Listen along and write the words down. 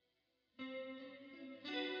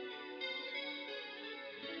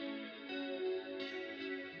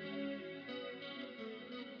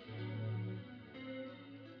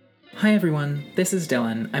Hi everyone, this is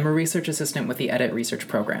Dylan. I'm a research assistant with the Edit Research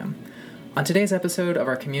Program. On today's episode of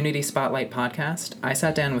our Community Spotlight podcast, I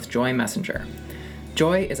sat down with Joy Messenger.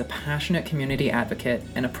 Joy is a passionate community advocate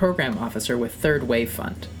and a program officer with Third Wave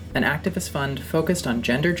Fund, an activist fund focused on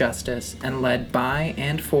gender justice and led by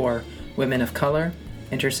and for women of color,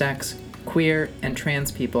 intersex, queer, and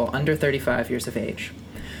trans people under 35 years of age.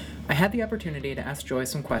 I had the opportunity to ask Joy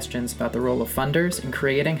some questions about the role of funders in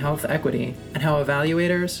creating health equity and how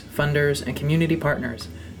evaluators, funders, and community partners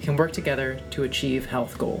can work together to achieve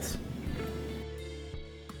health goals.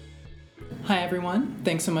 Hi everyone,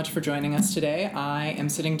 thanks so much for joining us today. I am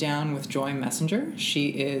sitting down with Joy Messenger. She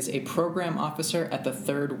is a program officer at the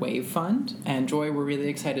Third Wave Fund. And Joy, we're really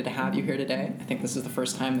excited to have you here today. I think this is the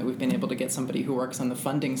first time that we've been able to get somebody who works on the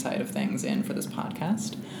funding side of things in for this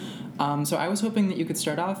podcast. So I was hoping that you could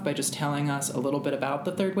start off by just telling us a little bit about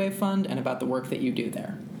the Third Wave Fund and about the work that you do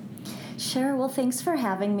there. Sure. Well, thanks for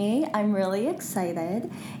having me. I'm really excited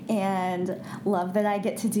and love that I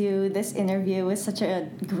get to do this interview with such a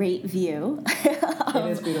great view It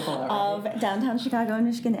is beautiful of downtown Chicago and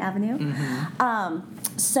Michigan Avenue.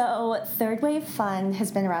 Mm-hmm. So Third Wave Fund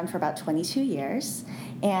has been around for about 22 years,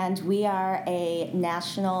 and we are a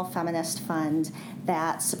national feminist fund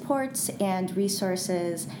that supports and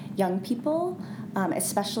resources young people,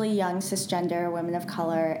 especially young cisgender women of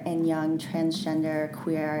color and young transgender,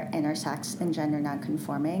 queer, intersex, and gender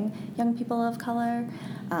nonconforming young people of color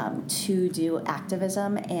to do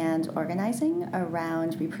activism and organizing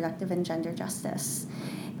around reproductive and gender justice.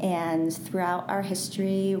 And throughout our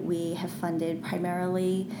history, we have funded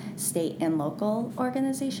primarily state and local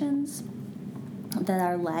organizations that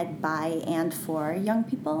are led by and for young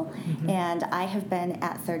people. Mm-hmm. And I have been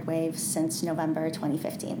at Third Wave since November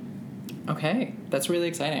 2015. Okay, that's really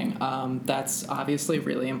exciting. That's obviously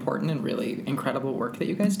really important and really incredible work that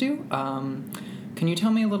you guys do. Can you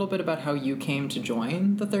tell me a little bit about how you came to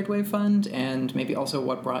join the Third Wave Fund and maybe also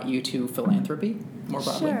what brought you to philanthropy more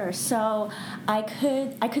broadly? Sure. So I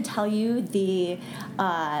could tell you the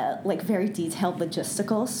very detailed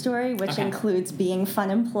logistical story, which includes being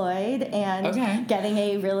fun employed and getting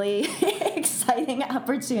a really exciting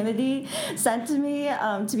opportunity sent to me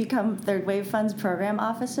to become Third Wave Fund's program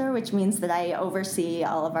officer, which means that I oversee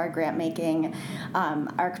all of our grant making,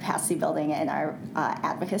 our capacity building, and our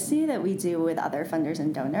advocacy that we do with other funders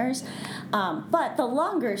and donors. But the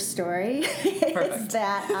longer story is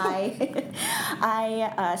that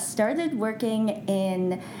I started working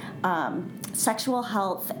in sexual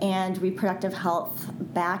health and reproductive health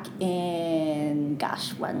back in,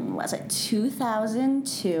 when was it?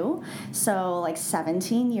 2002. So like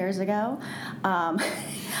 17 years ago.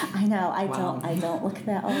 I know, I don't look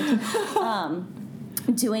that old.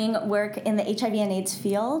 Doing work in the HIV and AIDS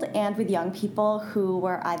field and with young people who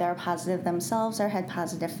were either positive themselves or had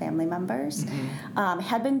positive family members.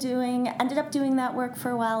 Mm-hmm. Ended up doing that work for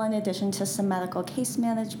a while in addition to some medical case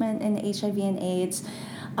management in HIV and AIDS.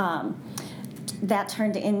 That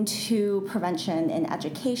turned into prevention and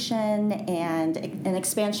education and an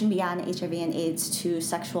expansion beyond HIV and AIDS to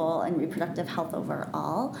sexual and reproductive health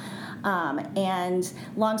overall. And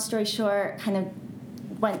long story short, kind of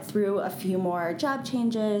went through a few more job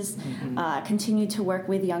changes, continued to work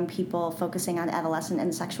with young people focusing on adolescent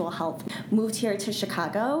and sexual health. Moved here to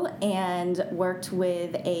Chicago and worked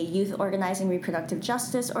with a youth organizing reproductive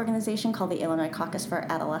justice organization called the Illinois Caucus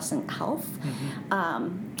for Adolescent Health.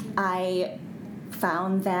 I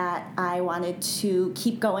found that I wanted to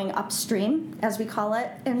keep going upstream, as we call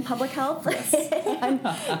it in public health, and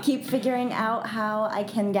keep figuring out how I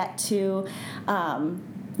can get to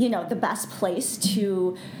the best place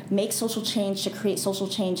to make social change, to create social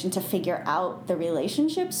change, and to figure out the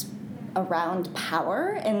relationships around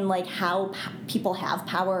power and like how people have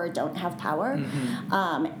power or don't have power.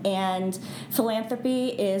 Mm-hmm. And philanthropy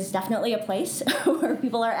is definitely a place where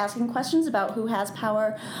people are asking questions about who has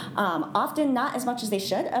power, often not as much as they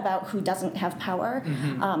should about who doesn't have power.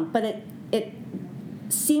 Mm-hmm. But it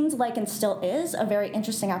seemed like and still is a very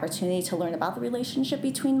interesting opportunity to learn about the relationship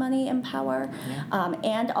between money and power,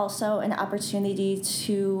 and also an opportunity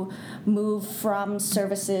to move from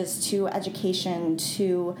services to education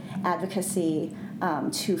to advocacy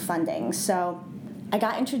to funding. So I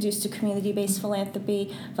got introduced to community-based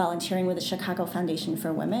philanthropy, volunteering with the Chicago Foundation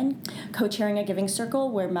for Women, co-chairing a giving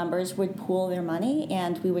circle where members would pool their money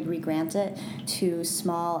and we would re-grant it to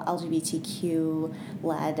small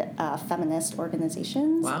LGBTQ-led feminist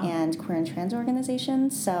organizations and queer and trans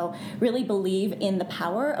organizations. So really believe in the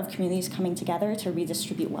power of communities coming together to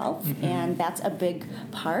redistribute wealth, and that's a big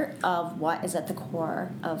part of what is at the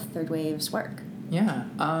core of Third Wave's work. Yeah.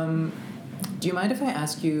 Do you mind if I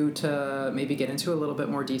ask you to maybe get into a little bit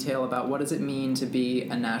more detail about what does it mean to be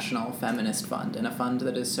a national feminist fund, and a fund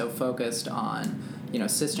that is so focused on,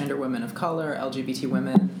 cisgender women of color, LGBT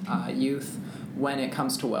women, youth, when it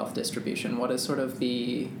comes to wealth distribution? What is sort of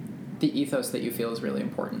the ethos that you feel is really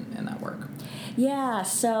important in that work? Yeah,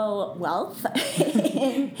 so wealth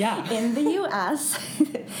in the U.S.,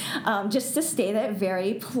 just to state it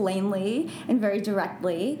very plainly and very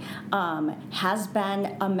directly, has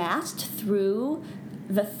been amassed through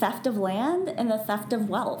the theft of land and the theft of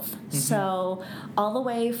wealth. Mm-hmm. So all the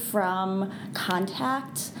way from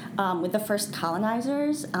contact with the first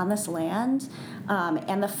colonizers on this land,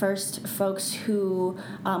 and the first folks who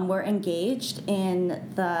were engaged in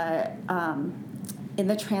the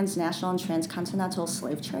transnational and transcontinental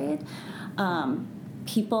slave trade,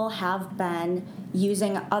 people have been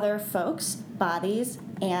using other folks' bodies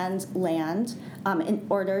and land in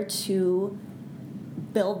order to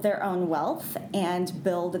build their own wealth and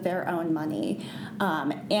build their own money.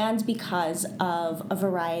 And because of a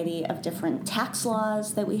variety of different tax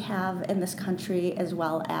laws that we have in this country, as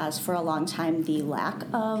well as for a long time the lack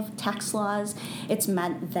of tax laws, it's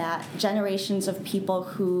meant that generations of people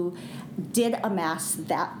who did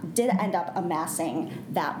end up amassing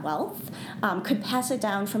that wealth, could pass it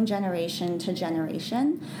down from generation to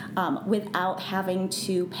generation without having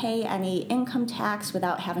to pay any income tax,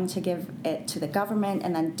 without having to give it to the government,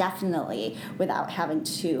 and then definitely without having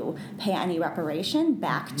to pay any reparation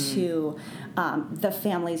back to the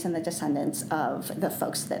families and the descendants of the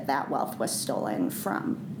folks that wealth was stolen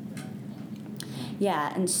from.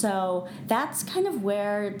 Yeah, and so that's kind of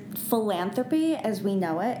where philanthropy, as we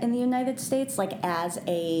know it in the United States, like as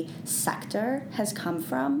a sector, has come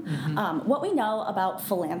from. Mm-hmm. What we know about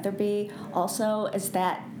philanthropy also is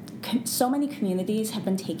that so many communities have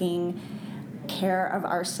been taking care of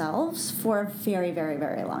ourselves for a very, very,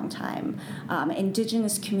 very long time.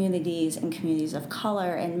 Indigenous communities and communities of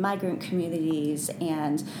color and migrant communities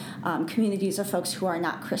and communities of folks who are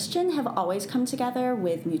not Christian have always come together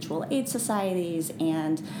with mutual aid societies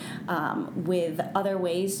and with other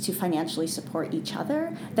ways to financially support each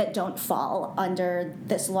other that don't fall under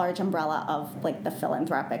this large umbrella of like the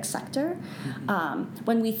philanthropic sector. Mm-hmm.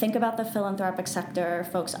 When we think about the philanthropic sector,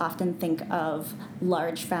 folks often think of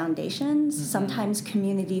large foundations, mm-hmm. sometimes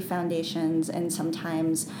community foundations, and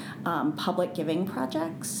sometimes public giving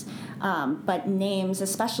projects. But names,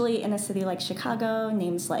 especially in a city like Chicago,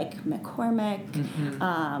 names like McCormick,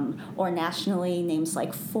 mm-hmm. Or nationally, names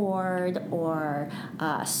like Ford or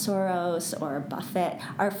Soros or Buffett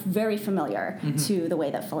are very familiar mm-hmm. to the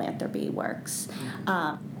way that philanthropy works.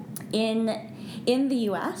 In the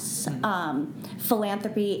U.S., mm-hmm.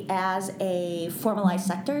 Philanthropy as a formalized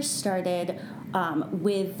sector started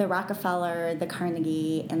with the Rockefeller, the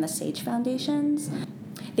Carnegie, and the Sage Foundations.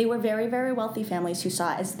 They were very, very wealthy families who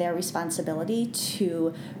saw it as their responsibility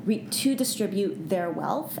to distribute their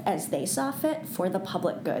wealth as they saw fit for the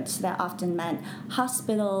public good. So that often meant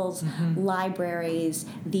hospitals, mm-hmm. libraries,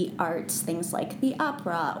 the arts, things like the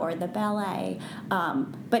opera or the ballet,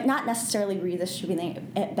 but not necessarily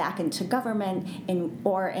redistributing it back into government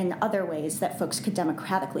or in other ways that folks could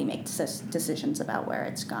democratically make decisions about where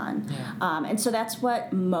it's gone. Yeah. And so that's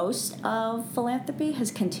what most of philanthropy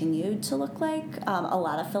has continued to look like. A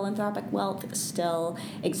lot of philanthropic wealth still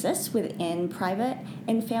exists within private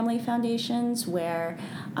and family foundations where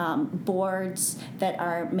boards that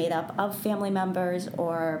are made up of family members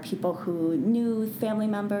or people who knew family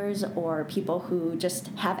members or people who just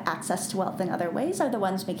have access to wealth in other ways are the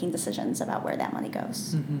ones making decisions about where that money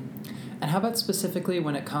goes. Mm-hmm. And how about specifically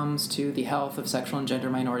when it comes to the health of sexual and gender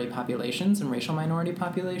minority populations and racial minority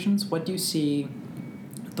populations? What do you see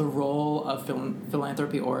the role of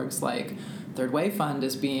philanthropy orgs like Third Way Fund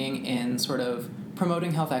as being in sort of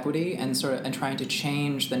promoting health equity and trying to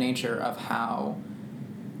change the nature of how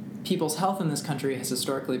people's health in this country has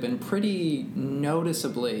historically been pretty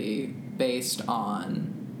noticeably based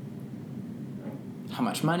on how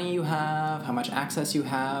much money you have, how much access you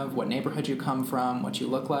have, what neighborhood you come from, what you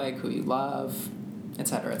look like, who you love, et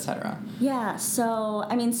cetera, et cetera. Yeah, so,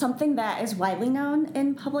 I mean, something that is widely known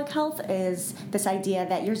in public health is this idea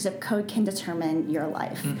that your zip code can determine your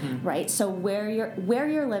life, mm-hmm. right? So where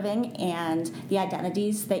you're living and the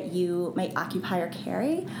identities that you may occupy or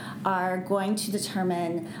carry are going to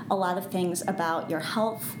determine a lot of things about your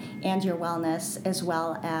health and your wellness, as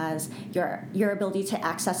well as your ability to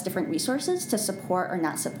access different resources to support or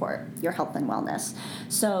not support your health and wellness.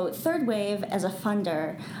 So Third Wave, as a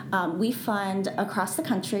funder, we fund across the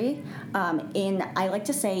country I like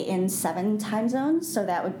to say in 7 time zones. So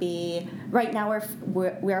that would be, right now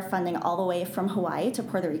we're funding all the way from Hawaii to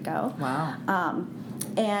Puerto Rico. Wow.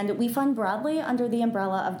 And we fund broadly under the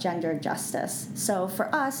umbrella of gender justice. So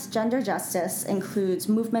for us, gender justice includes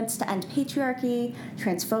movements to end patriarchy,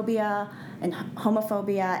 transphobia, and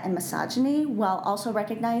homophobia and misogyny, while also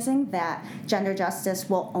recognizing that gender justice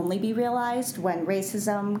will only be realized when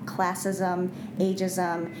racism, classism,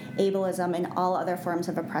 ageism, ableism, and all other forms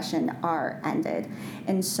of oppression are ended.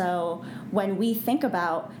 And so when we think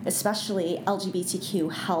about especially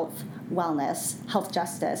LGBTQ health, wellness, health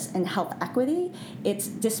justice, and health equity, it's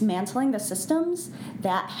dismantling the systems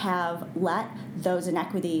that have let those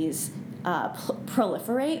inequities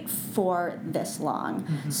proliferate for this long.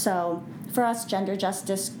 Mm-hmm. So for us, gender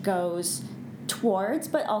justice goes towards,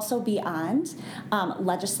 but also beyond,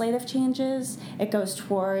 legislative changes. It goes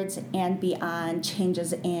towards and beyond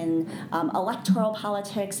changes in electoral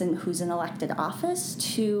politics and who's in elected office,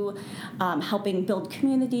 to helping build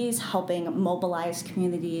communities, helping mobilize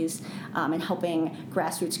communities, and helping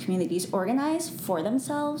grassroots communities organize for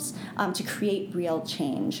themselves to create real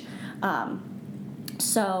change.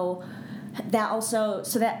 So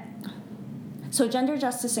gender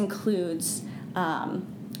justice includes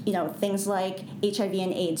things like HIV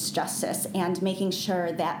and AIDS justice and making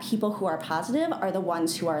sure that people who are positive are the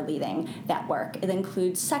ones who are leading that work. It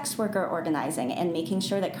includes sex worker organizing and making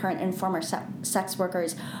sure that current and former sex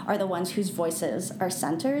workers are the ones whose voices are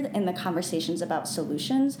centered in the conversations about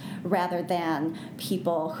solutions, rather than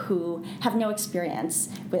people who have no experience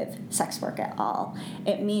with sex work at all.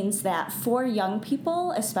 It means that for young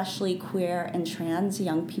people, especially queer and trans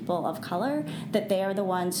young people of color, that they are the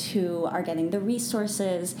ones who are getting the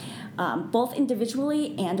resources, both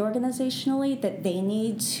individually and organizationally, that they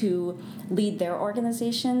need to lead their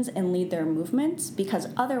organizations and lead their movements, because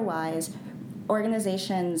otherwise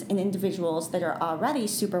organizations and individuals that are already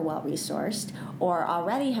super well-resourced or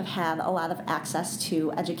already have had a lot of access to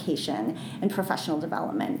education and professional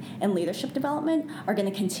development and leadership development are going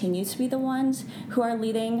to continue to be the ones who are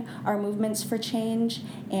leading our movements for change.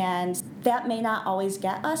 And that may not always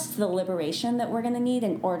get us to the liberation that we're going to need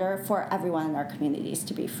in order for everyone in our communities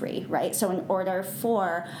to be free, right? So in order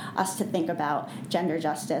for us to think about gender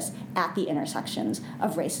justice at the intersections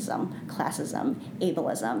of racism, classism,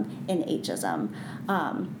 ableism, and ageism,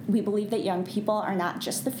 we believe that young people are not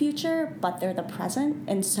just the future, but they're the present.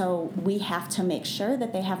 And so we have to make sure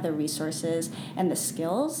that they have the resources and the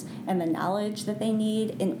skills and the knowledge that they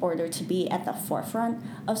need in order to be at the forefront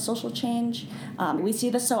of social change. We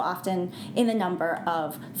see this so often in the number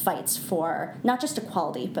of fights for not just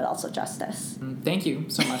equality, but also justice. Thank you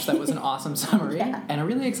so much. That was an awesome summary, Yeah. And a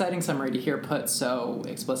really exciting summary to hear put so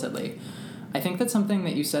explicitly. I think that something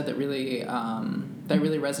that you said that really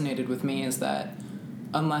resonated with me is that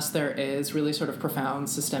unless there is really sort of profound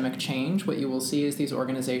systemic change, what you will see is these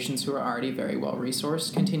organizations who are already very well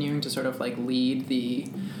resourced continuing to sort of like lead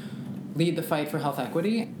the fight for health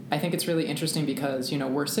equity. I think it's really interesting because,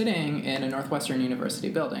 we're sitting in a Northwestern University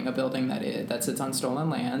building, a building that sits on stolen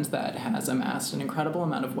land, that has amassed an incredible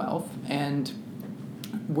amount of wealth, and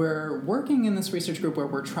we're working in this research group where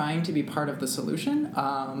we're trying to be part of the solution,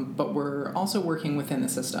 but we're also working within the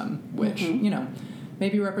system, which,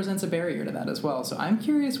 maybe represents a barrier to that as well. So I'm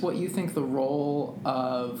curious what you think the role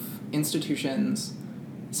of institutions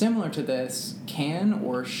similar to this can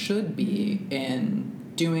or should be in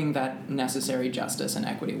doing that necessary justice and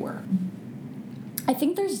equity work. I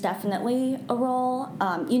think there's definitely a role.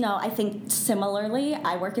 I think similarly,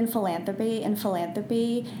 I work in philanthropy, and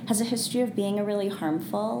philanthropy has a history of being a really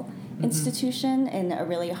harmful institution, in a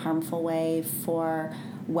really harmful way for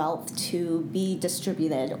wealth to be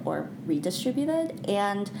distributed or redistributed.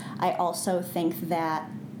 And I also think that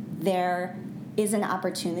there is an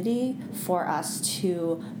opportunity for us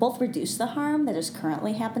to both reduce the harm that is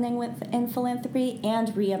currently happening within philanthropy and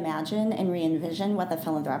reimagine and re-envision what the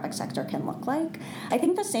philanthropic sector can look like. I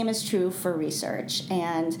think the same is true for research,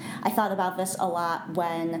 and I thought about this a lot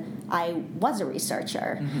when I was a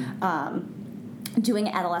researcher, doing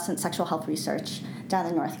adolescent sexual health research down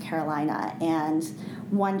in North Carolina, and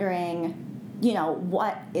wondering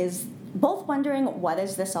what is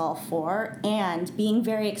this all for, and being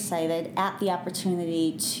very excited at the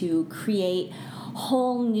opportunity to create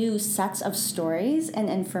whole new sets of stories and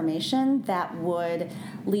information that would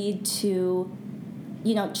lead to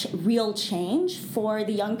real change for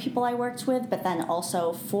the young people I worked with, but then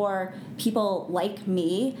also for people like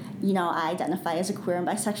me. I identify as a queer and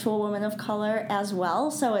bisexual woman of color as well,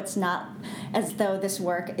 so it's not as though this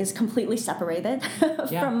work is completely separated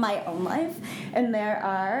from my own life. And there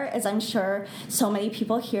are, as I'm sure so many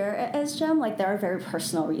people here at SGEM, there are very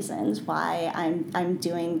personal reasons why I'm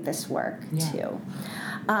doing this work too.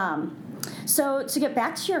 So to get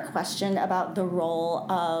back to your question about the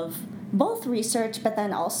role of both research, but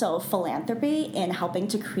then also philanthropy in helping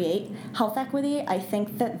to create health equity. I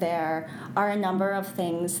think that there are a number of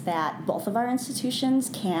things that both of our institutions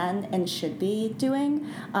can and should be doing,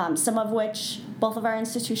 some of which both of our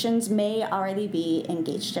institutions may already be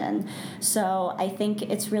engaged in. So I think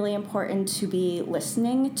it's really important to be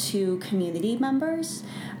listening to community members.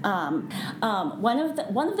 One of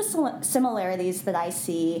the similarities that I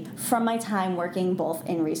see from my time working both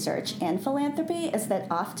in research and philanthropy is that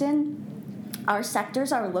often our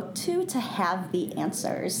sectors are looked to have the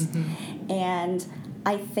answers. Mm-hmm. And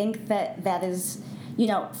I think that is,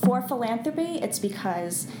 for philanthropy, it's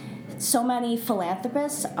because so many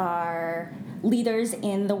philanthropists are leaders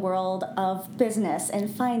in the world of business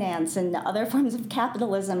and finance and other forms of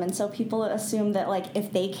capitalism, and so people assume that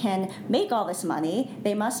if they can make all this money,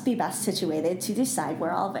 they must be best situated to decide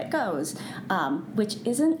where all of it goes, which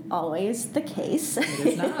isn't always the case. It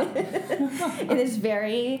is not.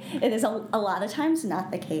 It is a lot of times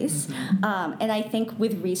not the case. Mm-hmm. And I think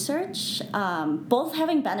with research, both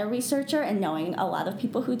having been a researcher and knowing a lot of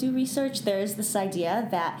people who do research, there's this idea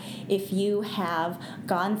that if you have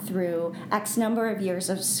gone through X number of years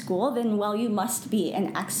of school, then you must be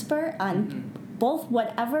an expert on both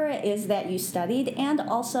whatever it is that you studied and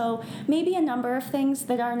also maybe a number of things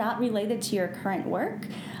that are not related to your current work.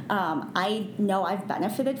 I know I've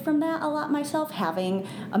benefited from that a lot myself, having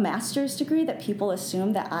a master's degree, that people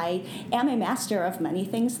assume that I am a master of many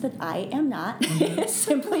things that I am not,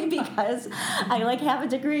 simply because I have a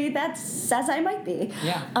degree that says I might be.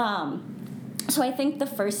 Yeah. So I think the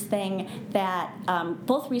first thing that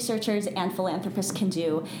both researchers and philanthropists can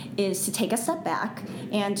do is to take a step back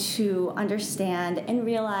and to understand and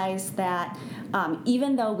realize that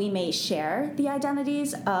even though we may share the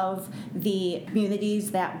identities of the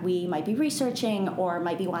communities that we might be researching or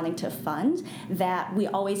might be wanting to fund, that we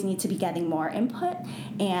always need to be getting more input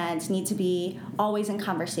and need to be always in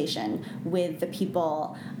conversation with the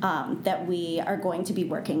people that we are going to be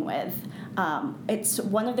working with. It's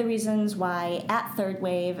one of the reasons why at Third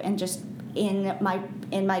Wave and just in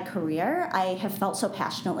my career, I have felt so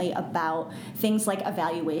passionately about things like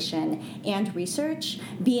evaluation and research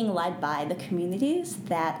being led by the communities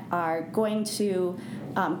that are going to,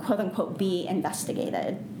 quote unquote, be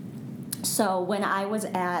investigated. So when I was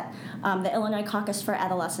at the Illinois Caucus for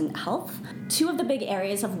Adolescent Health, two of the big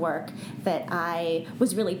areas of work that I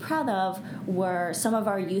was really proud of were some of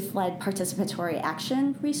our youth-led participatory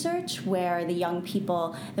action research, where the young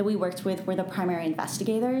people that we worked with were the primary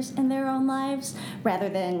investigators in their own lives, rather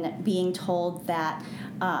than being told that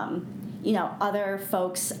other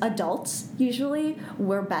folks, adults usually,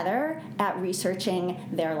 were better at researching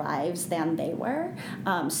their lives than they were.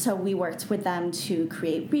 So we worked with them to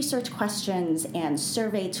create research questions and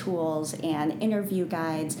survey tools and interview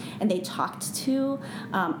guides, and they talked to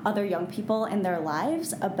other young people in their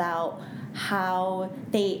lives about how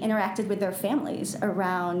they interacted with their families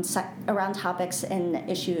around topics and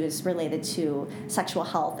issues related to sexual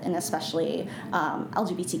health and especially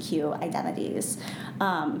LGBTQ identities.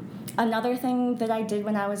 Another thing that I did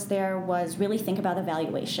when I was there was really think about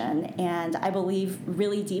evaluation, and I believe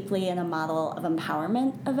really deeply in a model of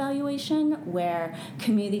empowerment evaluation where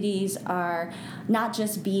communities are not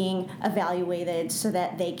just being evaluated so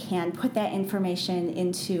that they can put that information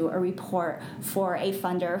into a report for a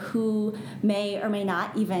funder who may or may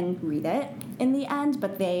not even read it in the end,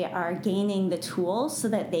 but they are gaining the tools so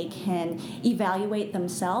that they can evaluate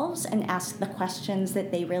themselves and ask the questions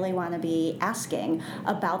that they really want to be asking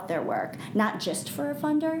about their work, not just for a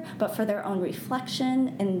funder, but for their own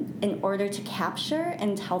reflection in order to capture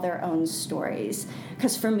and tell their own stories.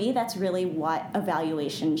 Because for me, that's really what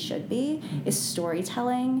evaluation should be, is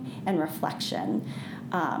storytelling and reflection.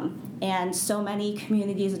 And so many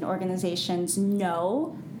communities and organizations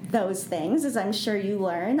know those things, as I'm sure you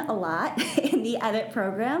learn a lot in the EDIT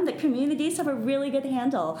program, that communities have a really good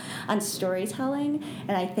handle on storytelling.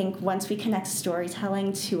 And I think once we connect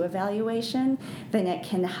storytelling to evaluation, then it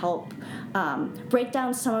can help break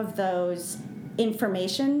down some of those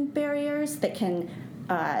information barriers that can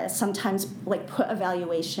sometimes put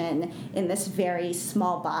evaluation in this very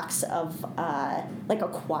small box of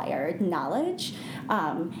acquired knowledge,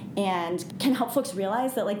 and can help folks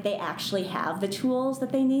realize that they actually have the tools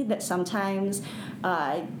that they need, that sometimes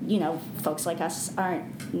folks like us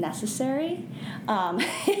aren't necessary.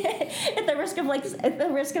 At the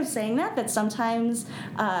risk of saying that sometimes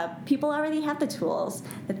people already have the tools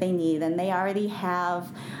that they need, and they already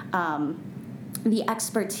have the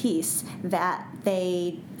expertise that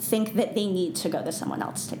they think that they need to go to someone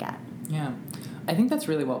else to get. Yeah. I think that's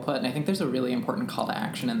really well put, and I think there's a really important call to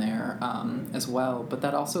action in there as well. But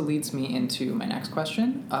that also leads me into my next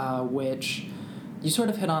question, which you sort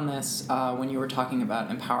of hit on this when you were talking about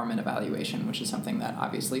empowerment evaluation, which is something that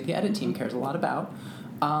obviously the edit team cares a lot about.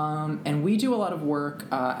 And we do a lot of work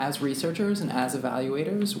as researchers and as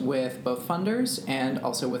evaluators with both funders and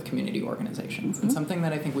also with community organizations. Mm-hmm. And something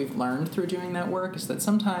that I think we've learned through doing that work is that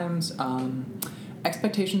sometimes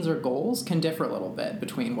expectations or goals can differ a little bit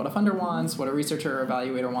between what a funder wants, what a researcher or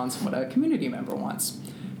evaluator wants, and what a community member wants.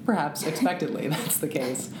 Perhaps expectedly, that's the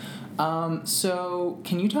case. So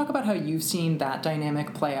can you talk about how you've seen that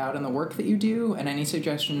dynamic play out in the work that you do, and any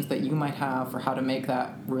suggestions that you might have for how to make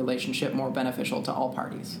that relationship more beneficial to all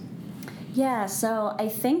parties? Yeah, so I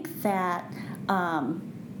think that,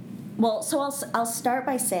 I'll start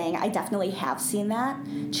by saying I definitely have seen that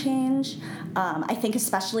change. I think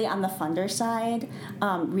especially on the funder side,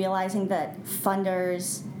 realizing that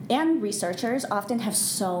funders and researchers often have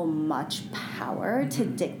so much power to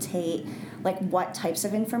dictate like what types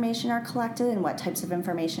of information are collected and what types of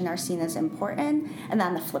information are seen as important. And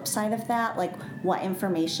on the flip side of that, like what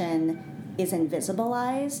information is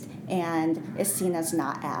invisibilized and is seen as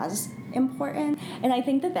not as important. And I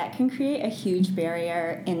think that can create a huge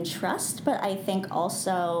barrier in trust, but I think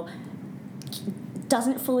also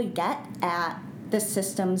doesn't fully get at the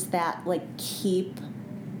systems that like keep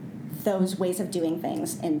those ways of doing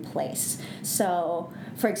things in place. So,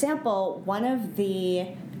 for example, one of the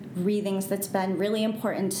readings that's been really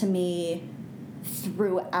important to me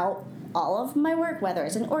throughout all of my work, whether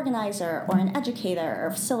as an organizer or an educator or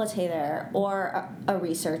facilitator or a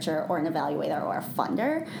researcher or an evaluator or a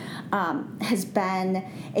funder, has been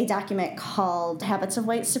a document called Habits of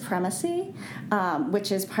White Supremacy,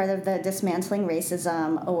 which is part of the Dismantling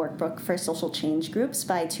Racism, a workbook for social change groups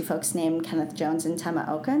by two folks named Kenneth Jones and Tema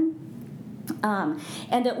Okun.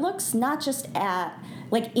 And it looks not just at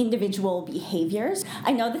like individual behaviors.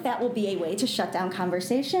 I know that will be a way to shut down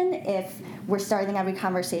conversation if we're starting every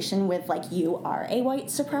conversation with like, you are a white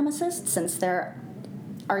supremacist, since there's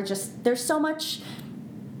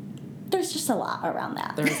just a lot around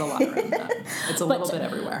that. There is a lot around that. It's a little bit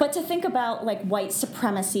everywhere. But to think about like white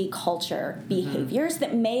supremacy culture behaviors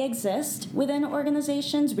that may exist within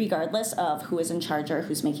organizations, regardless of who is in charge or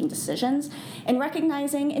who's making decisions, and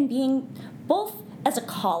recognizing and being both as a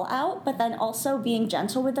call out, but then also being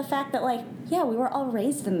gentle with the fact that like, yeah, we were all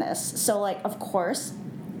raised in this. So like, of course,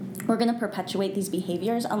 we're going to perpetuate these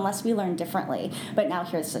behaviors unless we learn differently. But now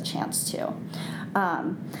here's a chance to.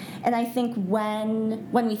 And I think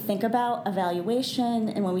when we think about evaluation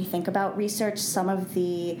and when we think about research, some of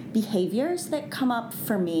the behaviors that come up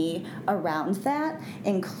for me around that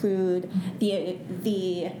include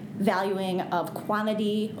the valuing of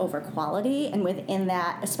quantity over quality, and within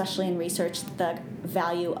that, especially in research, the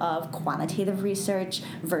value of quantitative research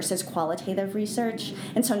versus qualitative research.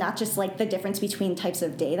 And so not just like the difference between types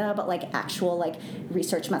of data, but like actual like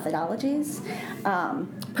research methodologies.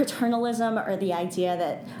 Paternalism, or the idea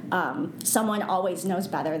that someone always knows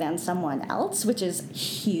better than someone else, which is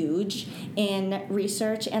huge in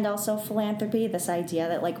research and also philanthropy. This idea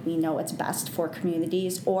that like we know what's best for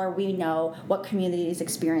communities, or we know what communities'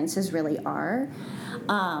 experiences really are.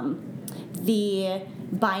 The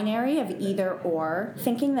binary of either or,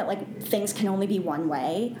 thinking that like things can only be one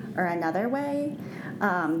way or another way.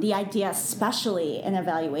 The idea, especially in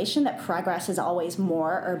evaluation, that progress is always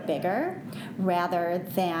more or bigger rather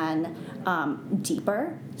than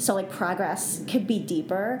deeper. So like progress could be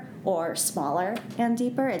deeper or smaller and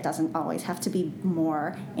deeper. It doesn't always have to be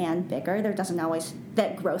more and bigger.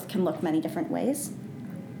 That growth can look many different ways.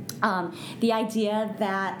 The idea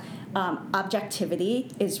that objectivity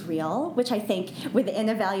is real, which I think within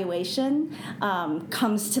evaluation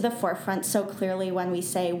comes to the forefront so clearly when we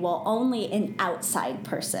say, well, only an outside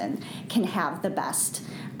person can have the best,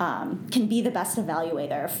 can be the best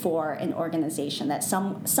evaluator for an organization, that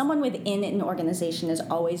someone within an organization is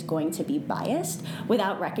always going to be biased,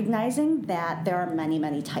 without recognizing that there are many,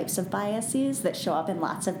 many types of biases that show up in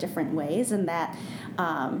lots of different ways, and that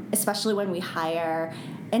especially when we hire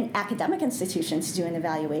an academic institution to do an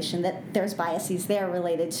evaluation, that there's biases there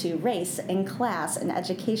related to race and class and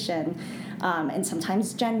education, and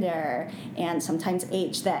sometimes gender and sometimes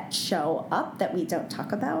age that show up that we don't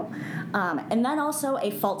talk about. And then also a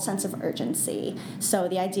false sense of urgency. So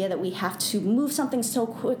the idea that we have to move something so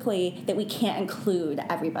quickly that we can't include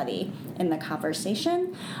everybody in the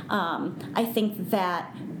conversation. I think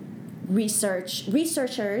that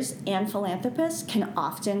researchers and philanthropists can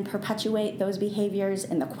often perpetuate those behaviors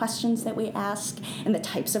in the questions that we ask, in the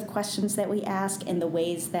types of questions that we ask, in the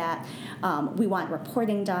ways that we want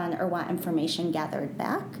reporting done or want information gathered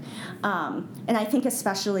back. And I think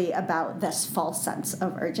especially about this false sense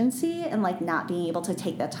of urgency and like not being able to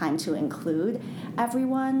take the time to include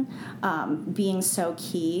everyone, being so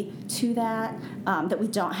key to that, that we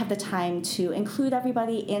don't have the time to include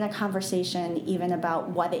everybody in a conversation even about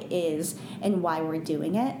what it is and why we're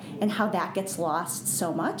doing it, and how that gets lost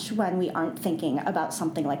so much when we aren't thinking about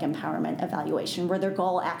something like empowerment evaluation, where their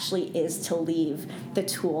goal actually is to leave the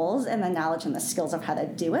tools and the knowledge and the skills of how to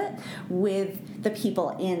do it with the people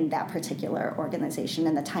in that particular organization,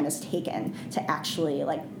 and the time is taken to actually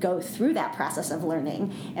like go through that process of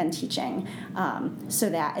learning and teaching, so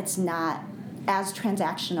that it's not as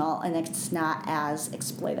transactional and it's not as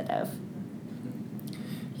exploitative.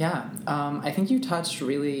 Yeah, I think you touched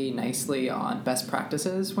really nicely on best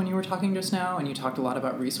practices when you were talking just now, and you talked a lot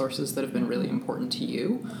about resources that have been really important to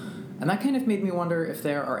you. And that kind of made me wonder if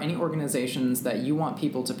there are any organizations that you want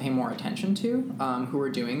people to pay more attention to, who are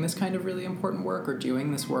doing this kind of really important work or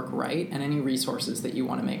doing this work right, and any resources that you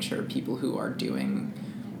want to make sure people who are doing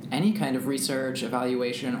any kind of research,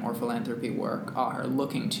 evaluation, or philanthropy work are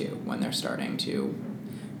looking to when they're starting to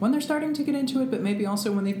get into it, but maybe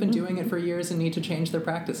also when they've been doing it for years and need to change their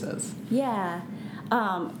practices. Yeah.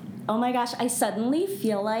 Oh my gosh, I suddenly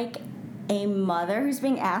feel like a mother who's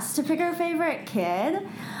being asked to pick her favorite kid.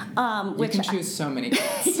 Which you can choose so many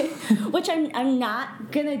kids. Which I'm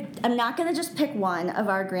not gonna just pick one of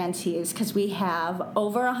our grantees, because we have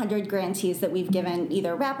over 100 grantees that we've given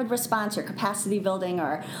either rapid response or capacity building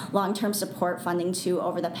or long-term support funding to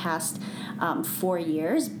over the past 4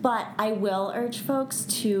 years. But I will urge folks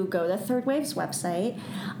to go to Third Wave's website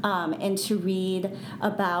and to read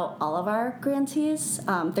about all of our grantees.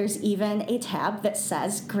 There's even a tab that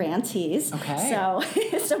says grantees. Okay.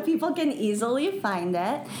 So people can easily find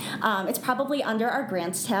it. It's probably under our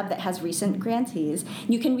grants tab that has recent grantees.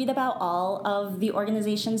 You can read about all of the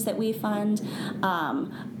organizations that we fund.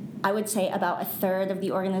 I would say about a third of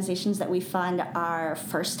the organizations that we fund are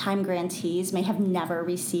first-time grantees, may have never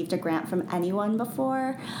received a grant from anyone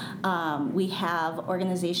before. We have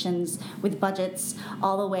organizations with budgets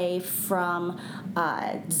all the way from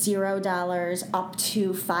 $0 up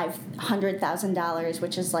to $500,000,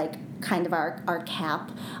 which is like kind of our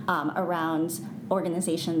cap around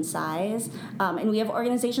organization size. And we have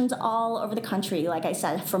organizations all over the country, like I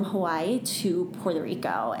said, from Hawaii to Puerto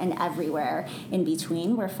Rico and everywhere in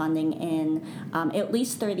between. We're funding in at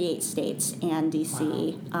least 38 states and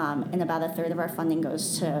D.C. Wow. And about a third of our funding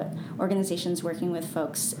goes to organizations working with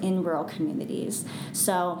folks in rural communities.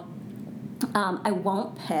 So I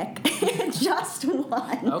won't pick just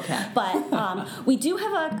one. Okay. But we do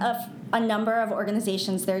have a number of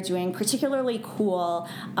organizations that are doing particularly cool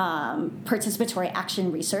participatory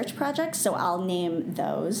action research projects, so I'll name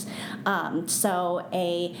those. So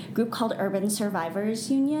a group called Urban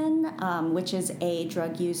Survivors Union, which is a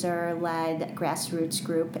drug user-led grassroots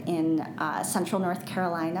group in central North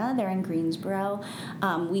Carolina. They're in Greensboro.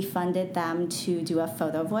 We funded them to do a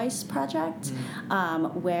photo voice project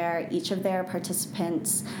where each of their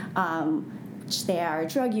participants, they are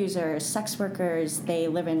drug users, sex workers, they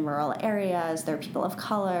live in rural areas, they're people of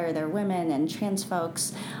color, they're women and trans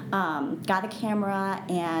folks, got a camera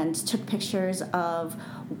and took pictures of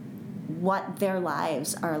what their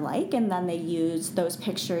lives are like, and then they use those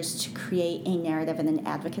pictures to create a narrative and an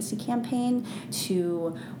advocacy campaign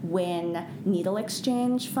to win needle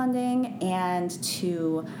exchange funding and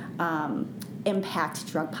to impact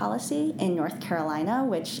drug policy in North Carolina,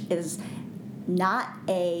 which is not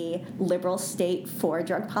a liberal state for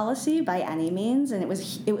drug policy by any means, and it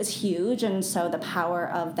was huge, and so the power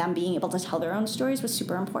of them being able to tell their own stories was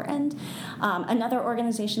super important. Another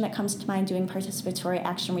organization that comes to mind doing participatory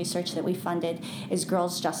action research that we funded is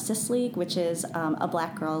Girls Justice League, which is a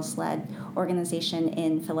Black girls-led organization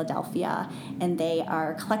in Philadelphia, and they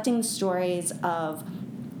are collecting the stories of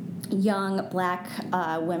young Black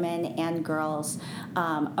women and girls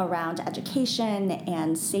around education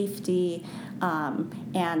and safety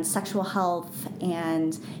and sexual health,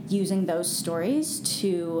 and using those stories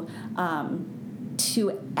to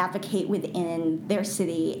advocate within their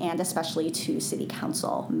city and especially to city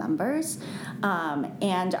council members,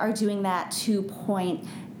 and are doing that to point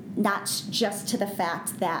not just to the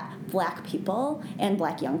fact that Black people and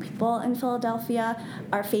Black young people in Philadelphia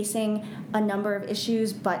are facing a number of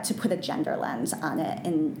issues, but to put a gender lens on it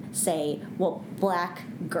and say, well, Black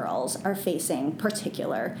girls are facing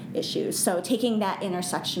particular issues. So taking that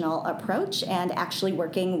intersectional approach and actually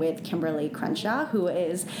working with Kimberly Crenshaw, who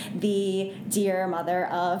is the dear mother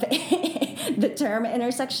of the term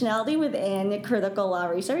intersectionality within critical law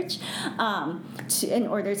research, in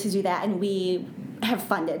order to do that. And we have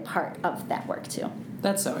funded part of that work too.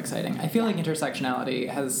 That's so exciting. I feel like intersectionality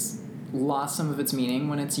has lost some of its meaning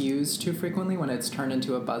when it's used too frequently, when it's turned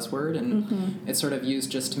into a buzzword and it's sort of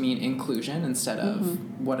used just to mean inclusion instead of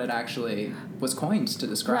what it actually was coined to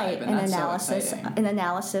describe. Right, and that's an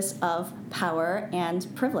analysis of power and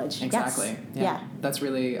privilege. Exactly. Yes. Yeah. That's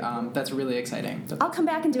really exciting. I'll come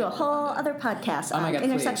back and do a whole other podcast on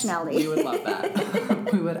intersectionality. Please. We would love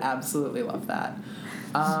that. We would absolutely love that.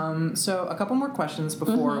 So a couple more questions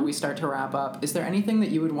before we start to wrap up. Is there anything that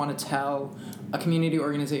you would want to tell a community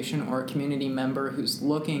organization or a community member who's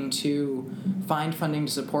looking to find funding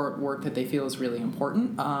to support work that they feel is really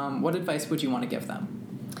important? What advice would you want to give them?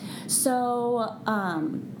 So,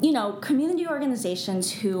 community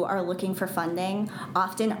organizations who are looking for funding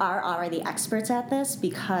often are already experts at this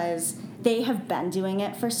because they have been doing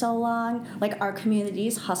it for so long. Like, our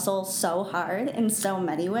communities hustle so hard in so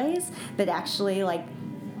many ways that actually,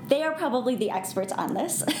 they are probably the experts on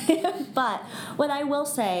this. But what I will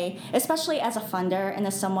say, especially as a funder and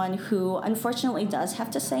as someone who unfortunately does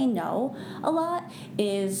have to say no a lot,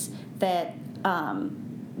 is that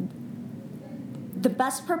the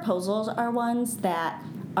best proposals are ones that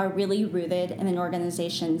are really rooted in an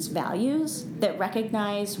organization's values, that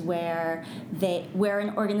recognize where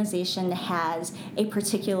an organization has a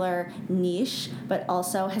particular niche, but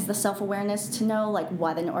also has the self-awareness to know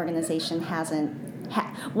what an organization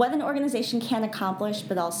what an organization can accomplish,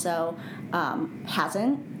 but also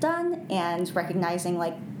hasn't done, and recognizing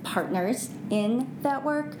partners in that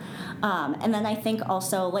work. And then I think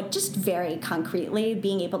also just very concretely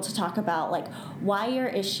being able to talk about why your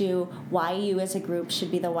issue, why you as a group should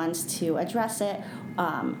be the ones to address it,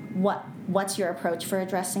 what's your approach for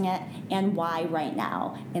addressing it, and why right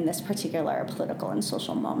now in this particular political and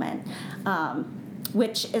social moment,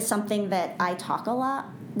 which is something that I talk a lot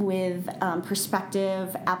with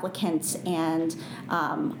prospective applicants and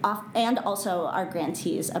also our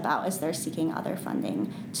grantees about as they're seeking other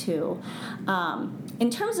funding too. In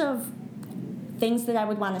terms of things that I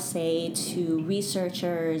would want to say to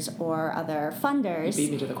researchers or other funders, You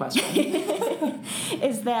beat me to the question.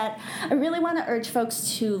 is that I really want to urge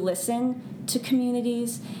folks to listen to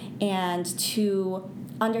communities and to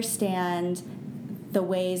understand the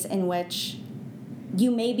ways in which you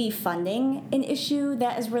may be funding an issue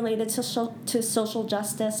that is related to social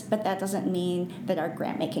justice, but that doesn't mean that our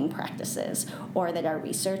grant-making practices or that our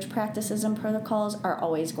research practices and protocols are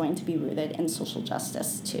always going to be rooted in social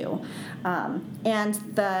justice, too. And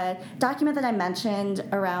the document that I mentioned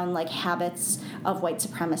around habits of white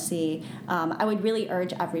supremacy, I would really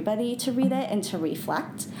urge everybody to read it and to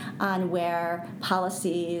reflect on where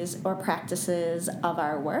policies or practices of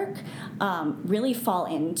our work really fall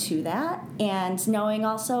into that, and knowing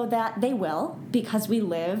also that they will, because we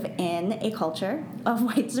live in a culture of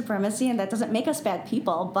white supremacy, and that doesn't make us bad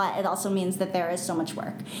people, but it also means that there is so much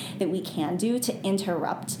work that we can do to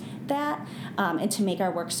interrupt that, and to make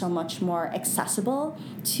our work so much more accessible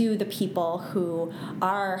to the people who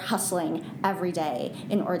are hustling every day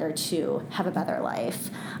in order to have a better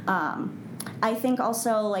life. I think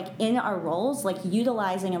also in our roles,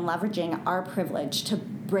 utilizing and leveraging our privilege to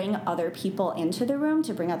bring other people into the room,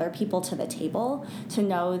 to bring other people to the table, to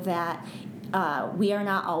know that we are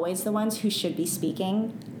not always the ones who should be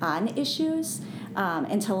speaking on issues,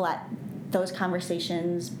 and to let those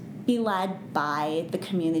conversations be led by the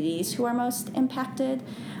communities who are most impacted,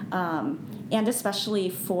 and especially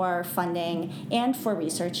for funding and for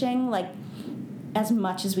researching, as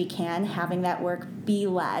much as we can, having that work be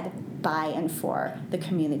led by and for the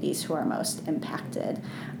communities who are most impacted.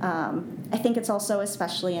 I think it's also,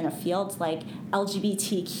 especially in a field like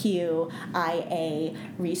LGBTQIA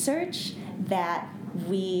research, that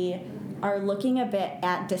we are looking a bit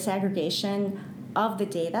at disaggregation of the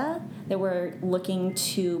data, that we're looking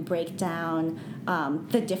to break down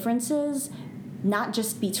the differences, not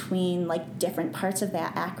just between different parts of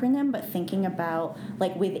that acronym, but thinking about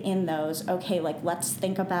within those, okay, let's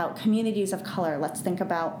think about communities of color, let's think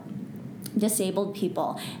about disabled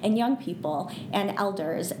people and young people and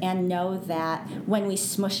elders, and know that when we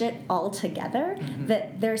smush it all together,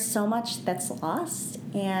 that there's so much that's lost,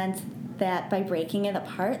 and that by breaking it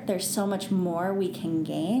apart, there's so much more we can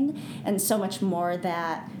gain, and so much more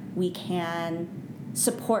that we can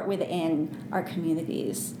support within our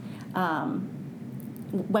communities.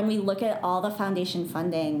 When we look at all the foundation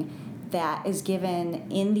funding that is given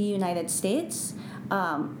in the United States,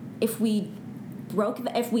 if we broke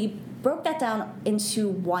that down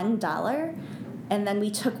into $1, and then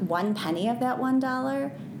we took 1 penny of that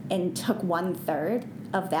 $1 and took 1/3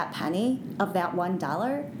 of that penny of that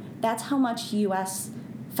 $1, that's how much U.S.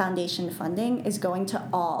 foundation funding is going to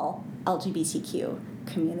all LGBTQ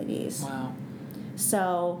communities. Wow.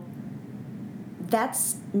 So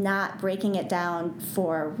that's not breaking it down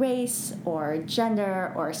for race or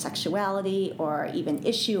gender or sexuality or even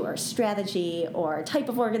issue or strategy or type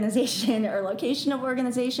of organization or location of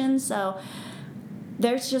organization. So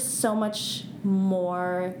there's just so much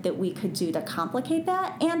more that we could do to complicate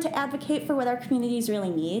that and to advocate for what our communities really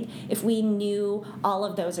need if we knew all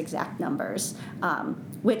of those exact numbers,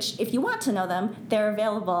 which, if you want to know them, they're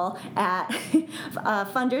available at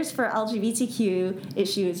Funders for LGBTQ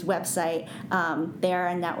Issues website. They're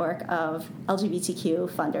a network of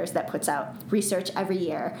LGBTQ funders that puts out research every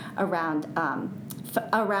year around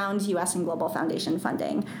U.S. and global foundation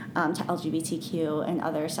funding to LGBTQ and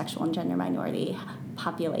other sexual and gender minority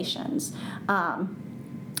populations.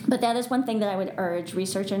 But that is one thing that I would urge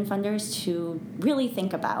research and funders to really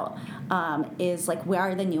think about, is like, where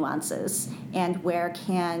are the nuances and where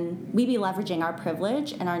can we be leveraging our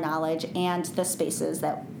privilege and our knowledge and the spaces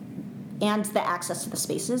and the access to the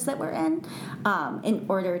spaces that we're in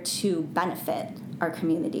order to benefit our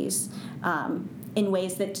communities in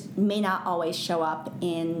ways that may not always show up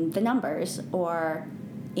in the numbers or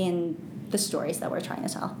in the stories that we're trying to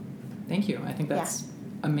tell. Thank you. I think that's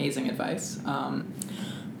amazing advice.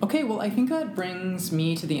 Okay, well, I think that brings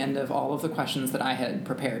me to the end of all of the questions that I had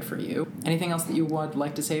prepared for you. Anything else that you would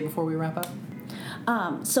like to say before we wrap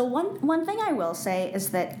up? So one thing I will say is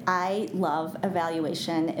that I love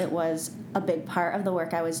evaluation. It was a big part of the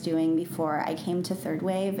work I was doing before I came to Third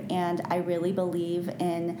Wave, and I really believe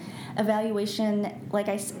in evaluation, like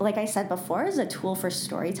I said before, as a tool for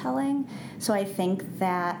storytelling. So I think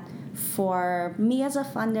that for me as a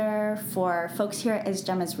funder, for folks here at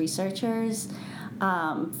ISGEM as researchers,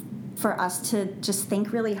 for us to just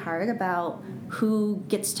think really hard about who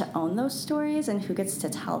gets to own those stories and who gets to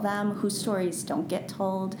tell them, whose stories don't get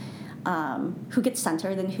told, who gets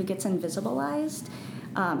centered and who gets invisibilized,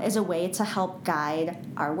 is a way to help guide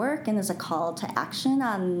our work and as a call to action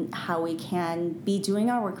on how we can be doing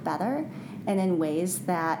our work better and in ways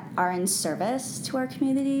that are in service to our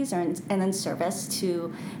communities and in service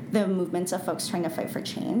to the movements of folks trying to fight for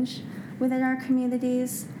change within our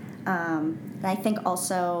communities. And I think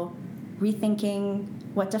also rethinking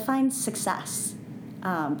what defines success,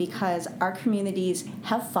 because our communities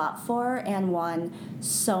have fought for and won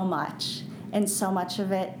so much, and so much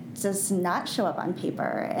of it does not show up on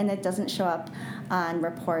paper, and it doesn't show up on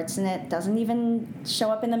reports, and it doesn't even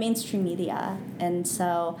show up in the mainstream media. And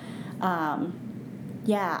so,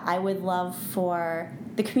 I would love for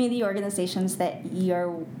the community organizations that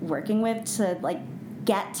you're working with to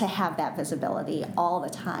get to have that visibility all the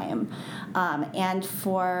time, and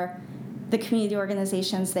for the community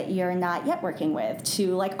organizations that you're not yet working with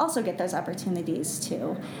to also get those opportunities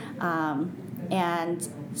too. And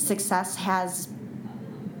success has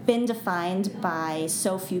been defined by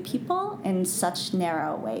so few people in such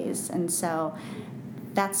narrow ways, and so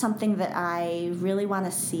that's something that I really want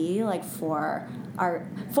to see, for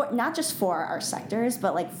not just for our sectors,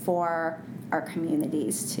 but for our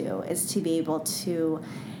communities too, is to be able to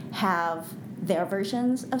have their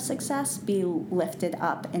versions of success be lifted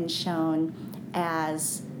up and shown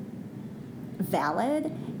as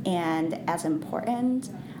valid and as important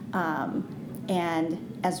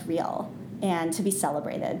and as real, and to be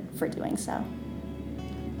celebrated for doing so.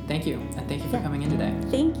 Thank you, and thank you for coming in today.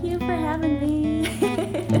 Thank you for having me.